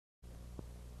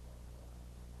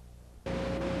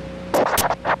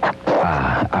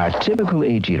A typical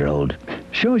 8-year-old.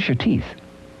 Show us your teeth.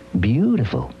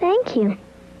 Beautiful. Thank you.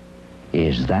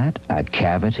 Is that a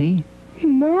cavity?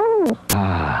 No.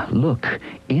 Ah, look.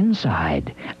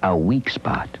 Inside, a weak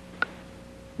spot.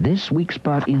 This weak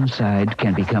spot inside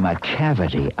can become a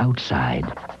cavity outside.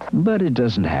 But it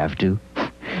doesn't have to.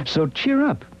 So cheer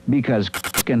up, because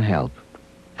Crest can help.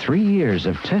 3 years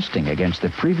of testing against the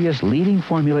previous leading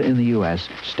formula in the U.S.,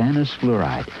 stannous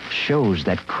fluoride, shows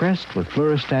that Crest with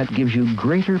Fluorostat gives you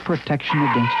greater protection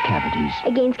against cavities.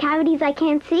 Against cavities I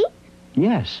can't see?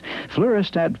 Yes,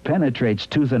 Fluorostat penetrates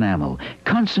tooth enamel,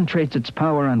 concentrates its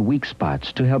power on weak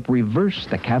spots to help reverse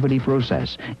the cavity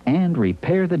process and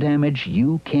repair the damage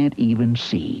you can't even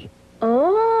see.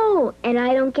 Oh, and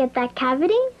I don't get that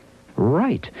cavity?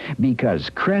 Right, because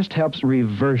Crest helps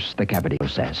reverse the cavity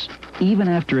process, even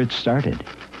after it's started.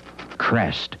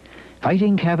 Crest,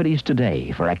 fighting cavities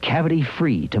today for a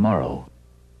cavity-free tomorrow.